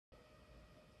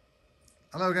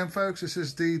Hello again, folks. This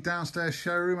is the downstairs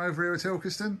showroom over here at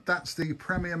Ilkeston. That's the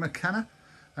Premier McKenna.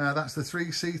 That's the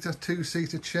 3-seater,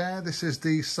 2-seater chair. This is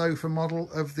the sofa model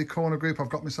of the corner group I've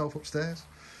got myself upstairs.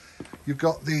 You've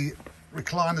got the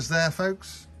recliners there,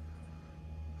 folks.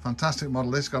 Fantastic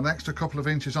model. This got an extra couple of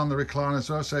inches on the recliner as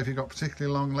well, so if you've got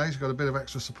particularly long legs, you've got a bit of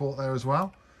extra support there as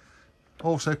well.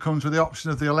 Also comes with the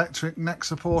option of the electric neck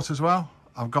support as well.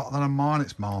 I've got that on mine.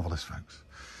 It's marvellous, folks.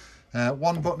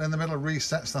 One button in the middle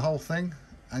resets the whole thing,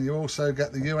 and you also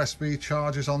get the USB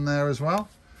chargers on there as well.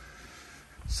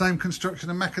 Same construction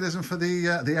and mechanism for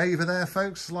the Ava there,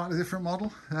 folks. Slightly different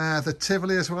model. The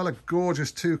Tivoli as well, a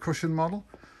gorgeous 2-cushion model.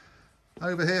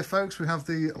 Over here, folks, we have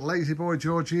the Lazy Boy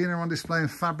Georgina on display in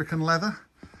fabric and leather,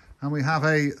 and we have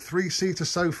a 3-seater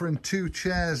sofa and 2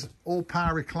 chairs, all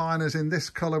power recliners in this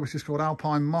colour, which is called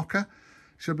Alpine Mocha.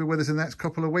 Should be with us in the next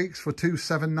couple of weeks for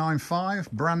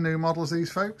 2,795. Brand new models,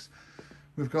 these folks.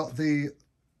 We've got the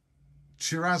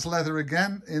Shiraz leather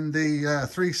again in the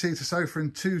 3-seater sofa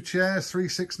and 2 chairs,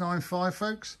 3,695,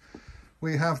 folks.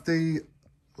 We have the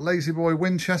Lazy Boy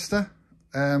Winchester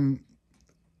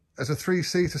as a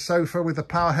 3-seater sofa with the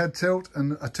power head tilt,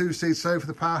 and a 2-seater sofa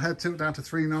with the power head tilt down to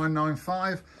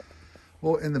 3,995.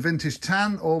 Or in the vintage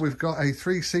tan, or we've got a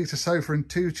 3-seater sofa and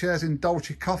 2 chairs in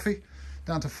Dolce Coffee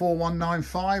down to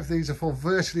 4,195. These are for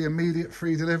virtually immediate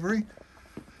free delivery.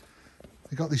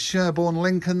 You've got the Sherborne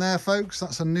Lincoln there, folks.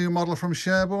 That's a new model from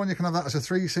Sherborne. You can have that as a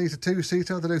 3-seater,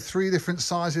 2-seater. They do 3 different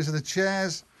sizes of the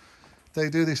chairs.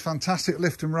 They do these fantastic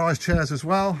lift and rise chairs as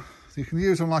well. So you can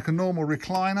use them like a normal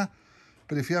recliner,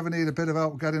 but if you ever need a bit of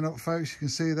help getting up, folks, you can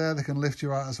see there, they can lift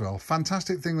you out as well.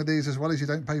 Fantastic thing with these as well is you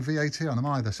don't pay VAT on them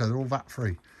either, so they're all VAT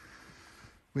free.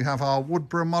 We have our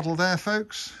Woodborough model there,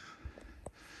 folks.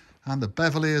 And the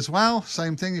Beverley as well.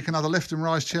 Same thing, you can have the lift and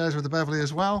rise chairs with the Beverley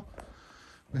as well.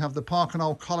 We have the Park &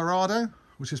 Knoll Colorado,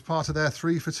 which is part of their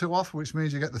 3 for 2 offer, which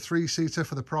means you get the 3-seater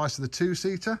for the price of the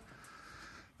 2-seater.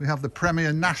 We have the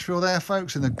Premier Nashville there,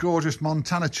 folks, in the gorgeous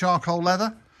Montana charcoal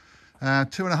leather.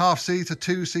 2.5-seater,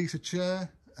 2-seater chair.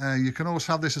 You can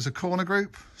also have this as a corner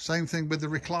group. Same thing with the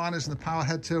recliners and the power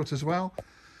head tilt as well.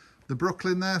 The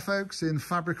Brooklyn there, folks, in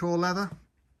fabric or leather.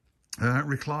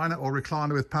 Recliner or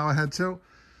recliner with power head tilt.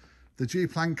 The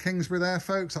G-Plan Kingsbury there,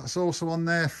 folks, that's also on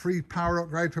their free power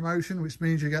upgrade promotion, which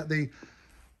means you get the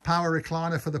power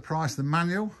recliner for the price of the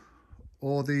manual,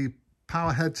 or the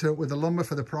power head tilt with the lumbar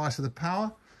for the price of the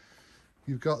power.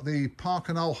 You've got the Park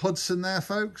 & Knoll Hudson there,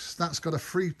 folks. That's got a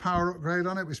free power upgrade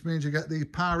on it, which means you get the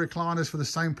power recliners for the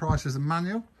same price as the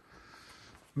manual.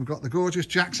 We've got the gorgeous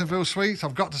Jacksonville Suite.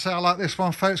 I've got to say I like this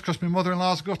one, folks, because my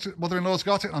mother-in-law's got it,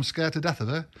 and I'm scared to death of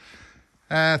her.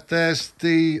 There's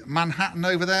the Manhattan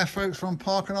over there, folks, from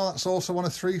Park & Knoll. That's also on a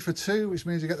 3 for 2, which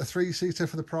means you get the 3-seater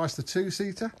for the price of the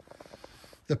 2-seater.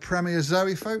 The Premier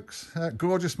Zoe, folks.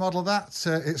 Gorgeous model of that.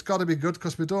 It's got to be good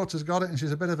because my daughter's got it and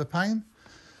she's a bit of a pain.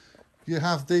 You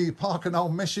have the Park & Knoll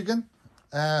Michigan.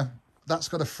 That's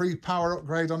got a free power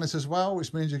upgrade on it as well,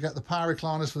 which means you get the power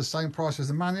recliners for the same price as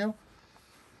the manual.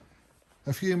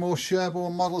 A few more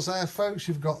Sherborne models there, folks.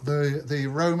 You've got the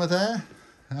Roma there.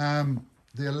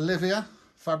 The Olivia,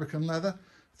 fabric and leather,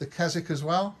 the Keswick as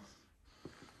well.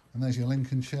 And there's your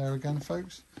Lincoln chair again,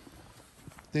 folks.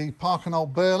 The Park & Knoll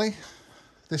Burley.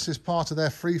 This is part of their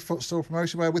free footstool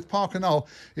promotion, where with Park & Knoll,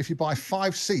 if you buy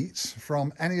 5 seats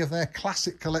from any of their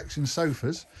classic collection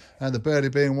sofas, the Burley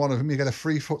being one of them, you get a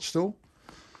free footstool.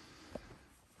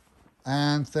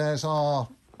 And there's our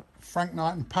Frank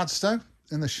Knight and Padstow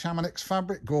in the Chamonix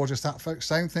fabric. Gorgeous that, folks.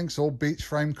 Same thing, it's all beech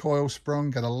frame, coil sprung.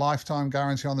 Get a lifetime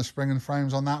guarantee on the spring and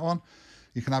frames on that one.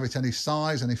 You can have it any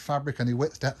size, any fabric, any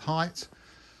width, depth, height.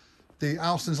 The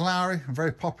Alston's Lowry, a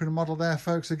very popular model there,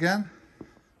 folks, again.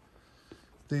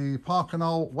 The Park &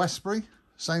 Knoll Westbury,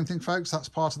 same thing, folks. That's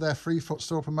part of their free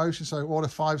footstool promotion. So order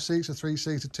 5 seats, a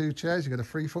 3-seater, 2 chairs, you get a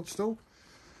free footstool.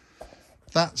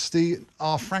 That's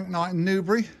our Frank Knight and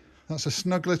Newbury. That's a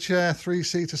snuggler chair,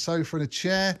 3-seater sofa and a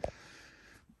chair.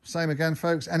 Same again,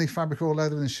 folks, any fabric or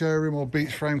leather in the showroom or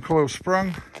beech frame coil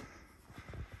sprung.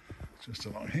 Just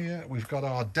along here, we've got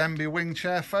our Denby wing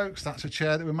chair, folks. That's a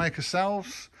chair that we make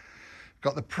ourselves.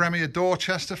 Got the Premier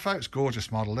Dorchester, folks.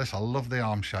 Gorgeous model, this. I love the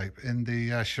arm shape in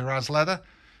the Shiraz leather.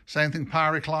 Same thing,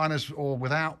 power recliners or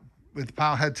without, with the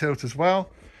power head tilt as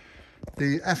well.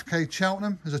 The FK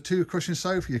Cheltenham is a 2-cushion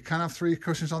sofa. You can have 3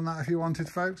 cushions on that if you wanted,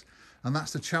 folks. And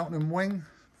that's the Cheltenham wing.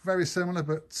 Very similar,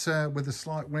 but with a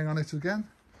slight wing on it again.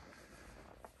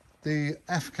 The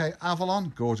FK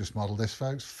Avalon, gorgeous model this,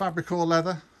 folks. Fabric or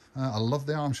leather. I love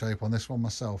the arm shape on this one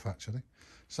myself, actually.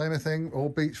 Same thing, all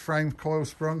beech frame, coil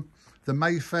sprung. The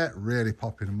Mayfair, really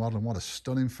popular model, and what a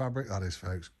stunning fabric that is,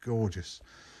 folks. Gorgeous.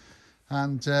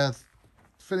 And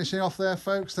finishing off there,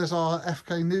 folks, there's our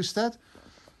FK Newstead.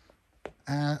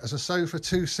 As a sofa,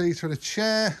 two-seater and a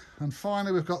chair. And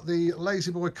finally, we've got the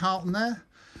Lazy Boy Carlton there.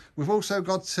 We've also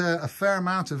got a fair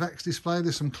amount of X-Display.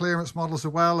 There's some clearance models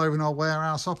as well over in our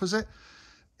warehouse opposite.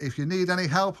 If you need any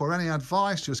help or any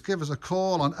advice, just give us a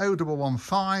call on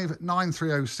 0115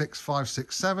 9306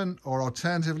 567, or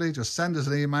alternatively, just send us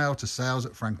an email to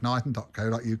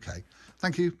sales@frankknighton.co.uk.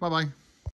 Thank you. Bye-bye.